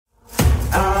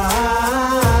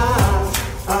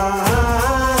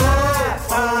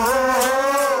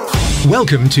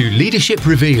Welcome to Leadership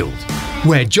Revealed,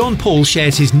 where John Paul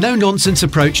shares his no-nonsense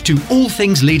approach to all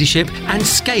things leadership and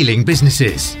scaling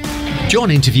businesses. John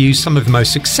interviews some of the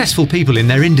most successful people in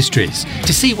their industries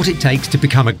to see what it takes to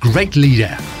become a great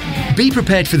leader. Be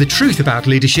prepared for the truth about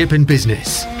leadership and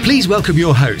business. Please welcome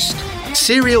your host,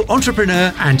 serial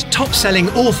entrepreneur and top-selling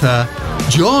author,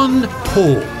 John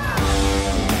Paul.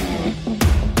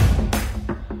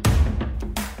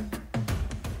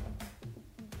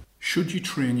 Should you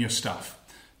train your staff?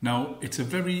 Now, it's a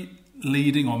very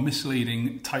leading or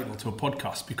misleading title to a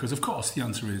podcast because, of course, the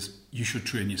answer is you should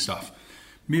train your staff.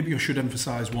 Maybe I should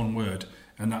emphasise one word,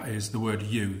 and that is the word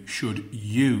you. Should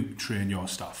you train your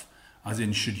staff? As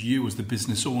in, should you as the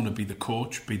business owner be the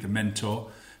coach, be the mentor,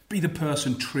 be the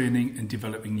person training and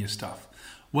developing your staff?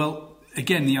 Well,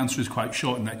 again, the answer is quite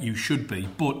short in that you should be,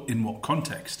 but in what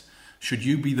context? Should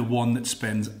you be the one that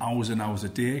spends hours and hours a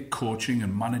day coaching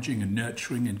and managing and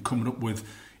nurturing and coming up with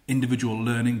individual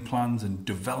learning plans and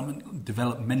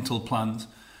developmental plans?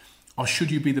 Or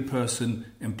should you be the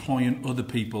person employing other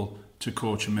people to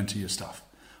coach and mentor your staff?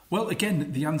 Well,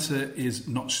 again, the answer is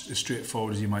not as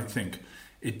straightforward as you might think.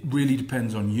 It really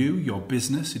depends on you, your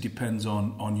business. It depends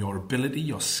on your ability,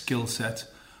 your skill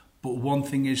set. But one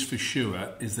thing is for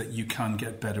sure is that you can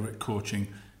get better at coaching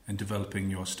and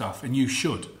developing your staff. And you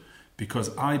should.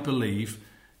 Because I believe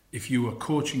if you are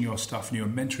coaching your staff and you're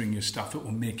mentoring your staff, it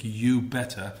will make you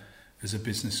better as a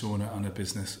business owner and a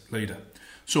business leader.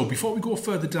 So before we go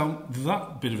further down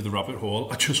that bit of the rabbit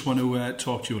hole, I just want to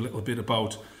talk to you a little bit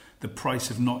about the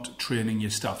price of not training your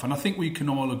staff. And I think we can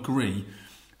all agree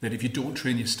that if you don't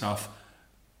train your staff,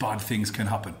 bad things can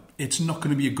happen. It's not going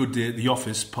to be a good day at the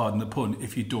office, pardon the pun,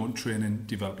 if you don't train and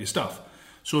develop your staff.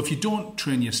 So if you don't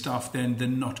train your staff, then they're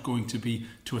not going to be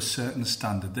to a certain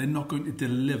standard. They're not going to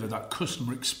deliver that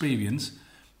customer experience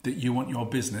that you want your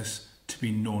business to be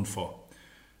known for.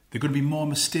 There are going to be more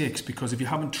mistakes because if you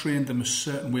haven't trained them a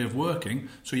certain way of working,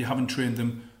 so you haven't trained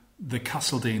them the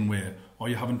Castledine way, or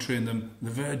you haven't trained them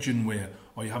the Virgin way,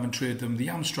 or you haven't trained them the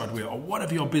Amstrad way, or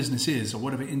whatever your business is, or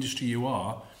whatever industry you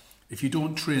are, if you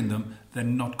don't train them, they're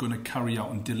not going to carry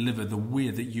out and deliver the way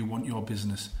that you want your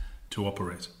business to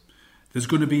operate. It's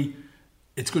going to be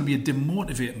a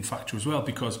demotivating factor as well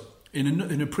because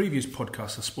in a previous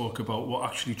podcast I spoke about what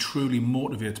actually truly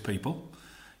motivates people.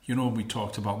 You know, we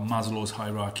talked about Maslow's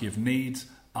hierarchy of needs,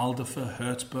 Alderfer,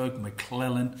 Hertzberg,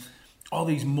 McClellan, all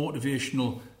these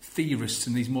motivational theorists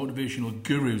and these motivational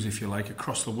gurus, if you like,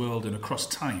 across the world and across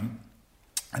time.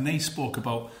 And they spoke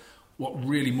about what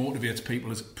really motivates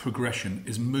people is progression,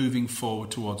 is moving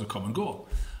forward towards a common goal.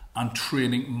 And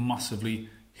training massively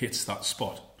hits that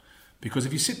spot. Because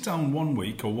if you sit down 1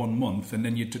 week or 1 month and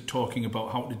then you're talking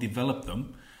about how to develop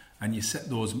them and you set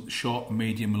those short,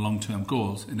 medium and long-term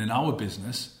goals, and in our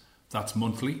business, that's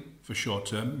monthly for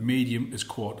short-term, medium is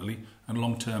quarterly and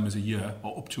long-term is a year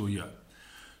or up to a year.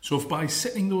 So if by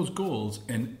setting those goals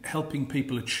and helping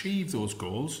people achieve those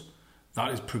goals,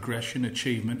 that is progression,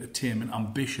 achievement, attainment,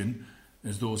 ambition,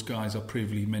 as those guys I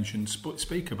previously mentioned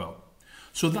speak about.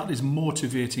 So that is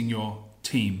motivating your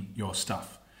team, your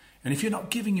staff. And if you're not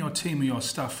giving your team or your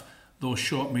staff those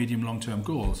short, medium, long-term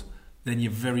goals, then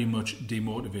you're very much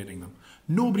demotivating them.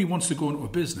 Nobody wants to go into a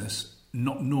business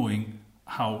not knowing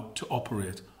how to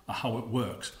operate or how it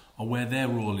works or where their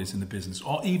role is in the business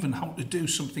or even how to do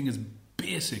something as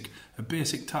basic, a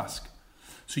basic task.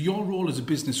 So your role as a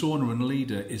business owner and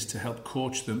leader is to help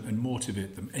coach them and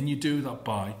motivate them. And you do that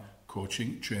by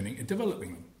coaching, training and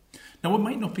developing them. Now, it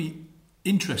might not be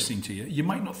interesting to you. You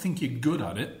might not think you're good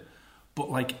at it. But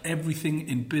like everything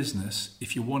in business,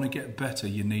 if you want to get better,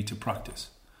 you need to practice.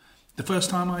 The first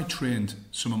time I trained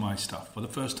some of my staff, or the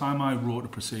first time I wrote a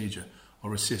procedure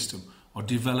or a system, or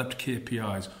developed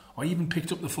KPIs, or even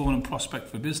picked up the phone and prospect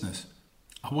for business,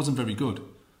 I wasn't very good.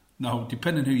 Now,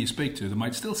 depending who you speak to, they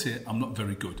might still say I'm not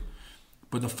very good.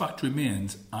 But the fact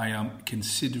remains, I am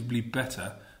considerably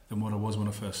better than what I was when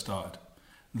I first started.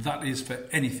 That is for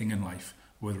anything in life,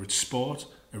 whether it's sport,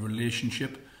 a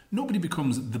relationship. Nobody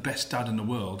becomes the best dad in the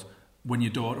world when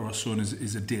your daughter or son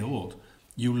is a day old.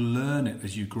 You learn it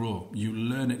as you grow. You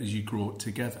learn it as you grow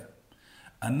together.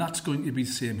 And that's going to be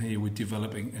the same here with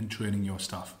developing and training your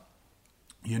staff.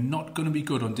 You're not going to be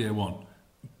good on day one.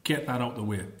 Get that out the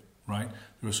way, right?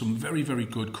 There are some very, very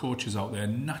good coaches out there,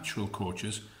 natural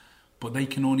coaches, but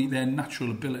their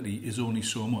natural ability is only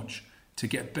so much. To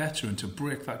get better and to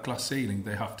break that glass ceiling,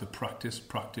 they have to practice,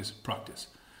 practice, practice.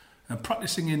 And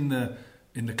practicing in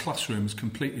the classroom is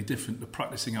completely different to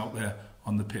practicing out there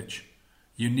on the pitch.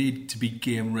 You need to be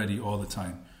game ready all the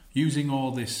time. Using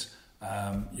all this,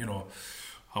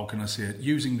 how can I say it?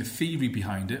 Using the theory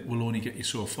behind it will only get you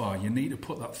so far. You need to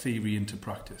put that theory into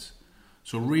practice.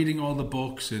 So reading all the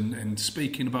books and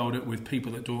speaking about it with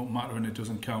people that don't matter and it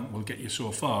doesn't count will get you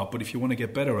so far. But if you want to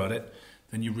get better at it,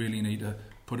 then you really need to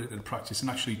put it into practice and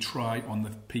actually try on the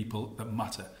people that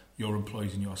matter, your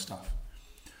employees and your staff.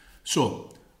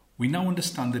 So we now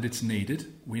understand that it's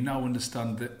needed. We now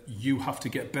understand that you have to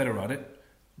get better at it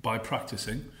by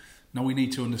practicing. Now we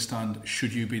need to understand,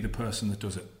 should you be the person that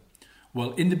does it?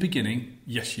 Well, in the beginning,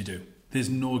 yes, you do. There's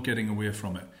no getting away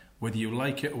from it. Whether you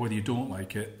like it or whether you don't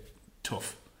like it,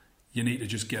 tough. You need to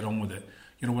just get on with it.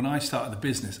 You know, when I started the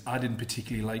business, I didn't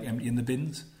particularly like emptying the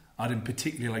bins. I didn't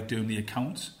particularly like doing the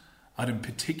accounts. I didn't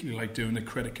particularly like doing the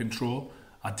credit control.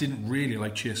 I didn't really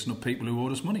like chasing up people who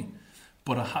owed us money.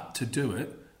 But I had to do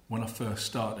it when I first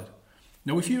started.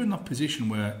 Now, if you're in that position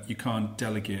where you can't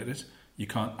delegate it, you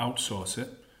can't outsource it,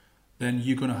 then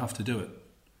you're going to have to do it.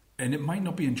 And it might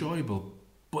not be enjoyable,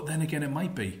 but then again, it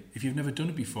might be if you've never done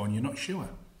it before and you're not sure.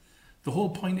 The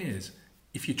whole point is,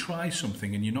 if you try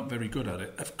something and you're not very good at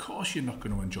it, of course you're not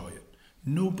going to enjoy it.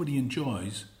 Nobody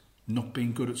enjoys not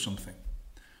being good at something.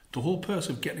 The whole purpose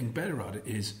of getting better at it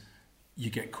is you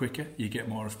get quicker, you get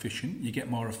more efficient, you get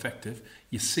more effective,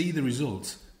 you see the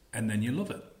results, and then you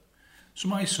love it. So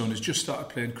my son has just started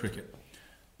playing cricket.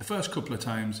 The first couple of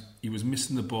times he was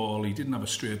missing the ball, he didn't have a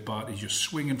straight bat, he's just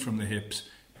swinging from the hips,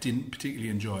 didn't particularly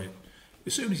enjoy it.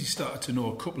 As soon as he started to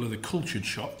know a couple of the cultured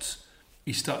shots,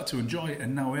 he started to enjoy it,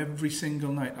 and now every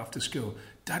single night after school,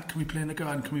 Dad, can we play in the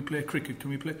garden? Can we play cricket?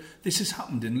 Can we play? This has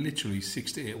happened in literally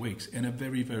 6 to 8 weeks in a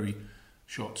very, very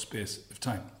short space of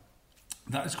time.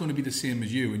 That is going to be the same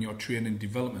as you in your training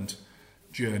development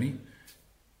journey.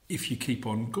 If you keep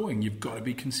on going, you've got to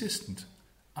be consistent.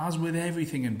 As with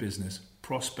everything in business,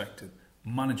 prospecting,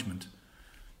 management,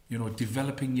 you know,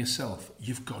 developing yourself,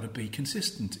 you've got to be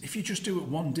consistent. If you just do it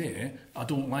one day, I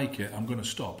don't like it, I'm going to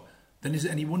stop, then is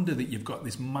it any wonder that you've got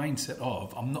this mindset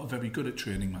of, I'm not very good at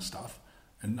training my staff,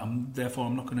 and therefore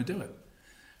I'm not going to do it.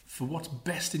 For what's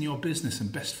best in your business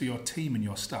and best for your team and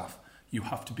your staff, you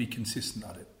have to be consistent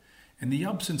at it. In the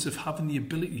absence of having the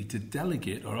ability to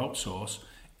delegate or outsource,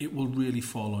 it will really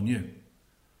fall on you.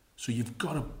 So you've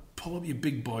got to pull up your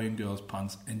big boy and girl's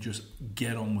pants and just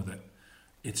get on with it.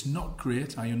 It's not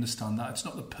great, I understand that. It's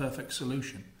not the perfect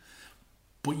solution,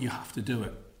 but you have to do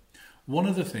it. One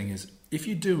other thing is, if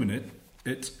you're doing it,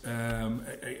 it's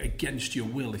against your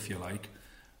will, if you like,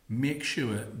 make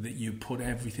sure that you put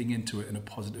everything into it in a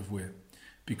positive way.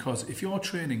 Because if you're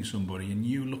training somebody and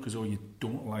you look as though you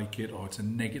don't like it or it's a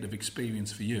negative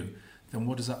experience for you, then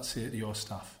what does that say to your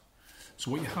staff? So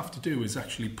what you have to do is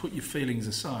actually put your feelings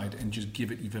aside and just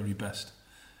give it your very best.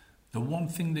 The one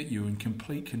thing that you're in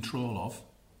complete control of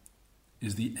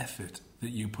is the effort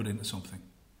that you put into something.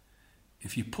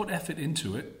 If you put effort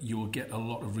into it, you will get a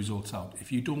lot of results out.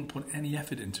 If you don't put any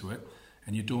effort into it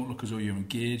and you don't look as though you're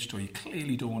engaged or you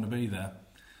clearly don't want to be there,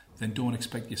 then don't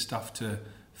expect your staff to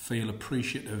feel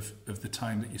appreciative of the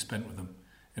time that you spent with them.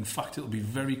 In fact, it'll be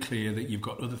very clear that you've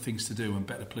got other things to do and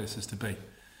better places to be.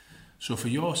 So for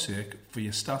your sake, for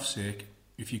your staff's sake,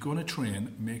 if you're going to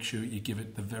train, make sure you give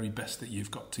it the very best that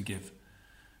you've got to give.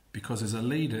 Because as a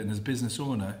leader and as a business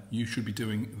owner, you should be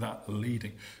doing that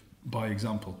leading by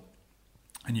example.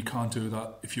 And you can't do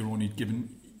that if you're only giving,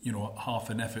 half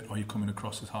an effort or you're coming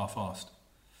across as half-arsed.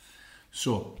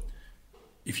 So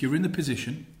if you're in the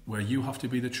position where you have to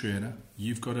be the trainer,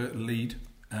 you've got to lead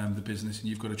the business and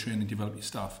you've got to train and develop your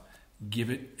staff,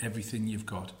 give it everything you've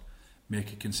got.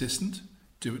 Make it consistent,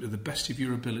 do it to the best of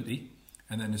your ability,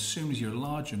 and then as soon as you're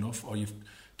large enough or you've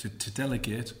to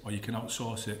delegate or you can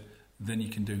outsource it, then you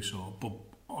can do so. But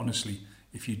honestly,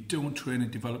 if you don't train and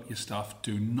develop your staff,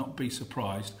 do not be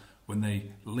surprised when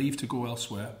they leave to go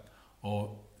elsewhere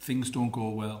or things don't go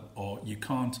well or you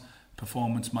can't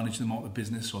performance manage them out of the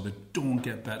business or they don't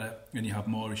get better and you have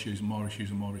more issues and more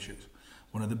issues and more issues.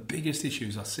 One of the biggest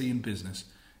issues I see in business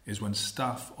is when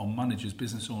staff or managers,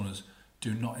 business owners,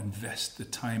 do not invest the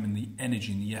time and the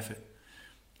energy and the effort.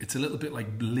 It's a little bit like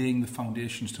laying the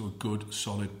foundations to a good,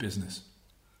 solid business.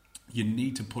 You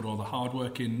need to put all the hard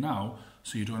work in now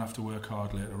so you don't have to work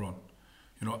hard later on.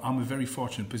 I'm a very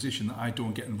fortunate position that I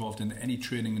don't get involved in any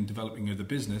training and developing of the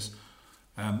business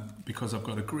because I've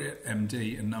got a great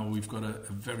MD and now we've got a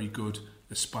very good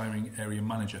aspiring area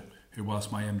manager who,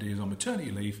 whilst my MD is on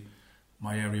maternity leave,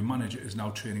 my area manager is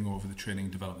now training over the training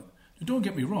and development. Now, don't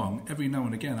get me wrong, every now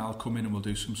and again I'll come in and we'll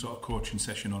do some sort of coaching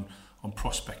session on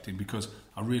prospecting because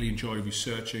I really enjoy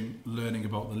researching, learning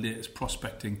about the latest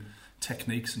prospecting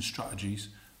techniques and strategies,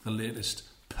 the latest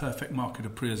perfect market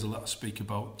appraisal that I speak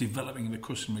about, developing the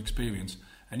customer experience.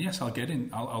 And yes, I'll get in,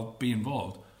 I'll be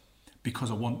involved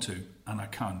because I want to and I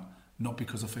can, not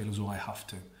because I feel as though I have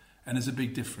to. And there's a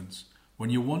big difference. When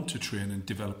you want to train and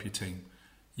develop your team,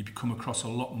 you become across a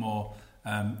lot more,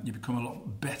 you become a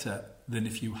lot better than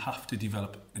if you have to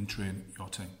develop and train your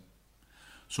team.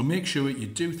 So make sure you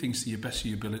do things to your best of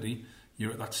your ability.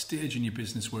 You're at that stage in your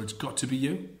business where it's got to be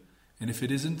you. And if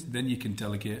it isn't, then you can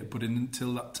delegate. But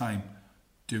until that time,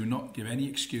 do not give any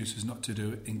excuses not to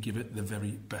do it, and give it the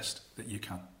very best that you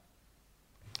can.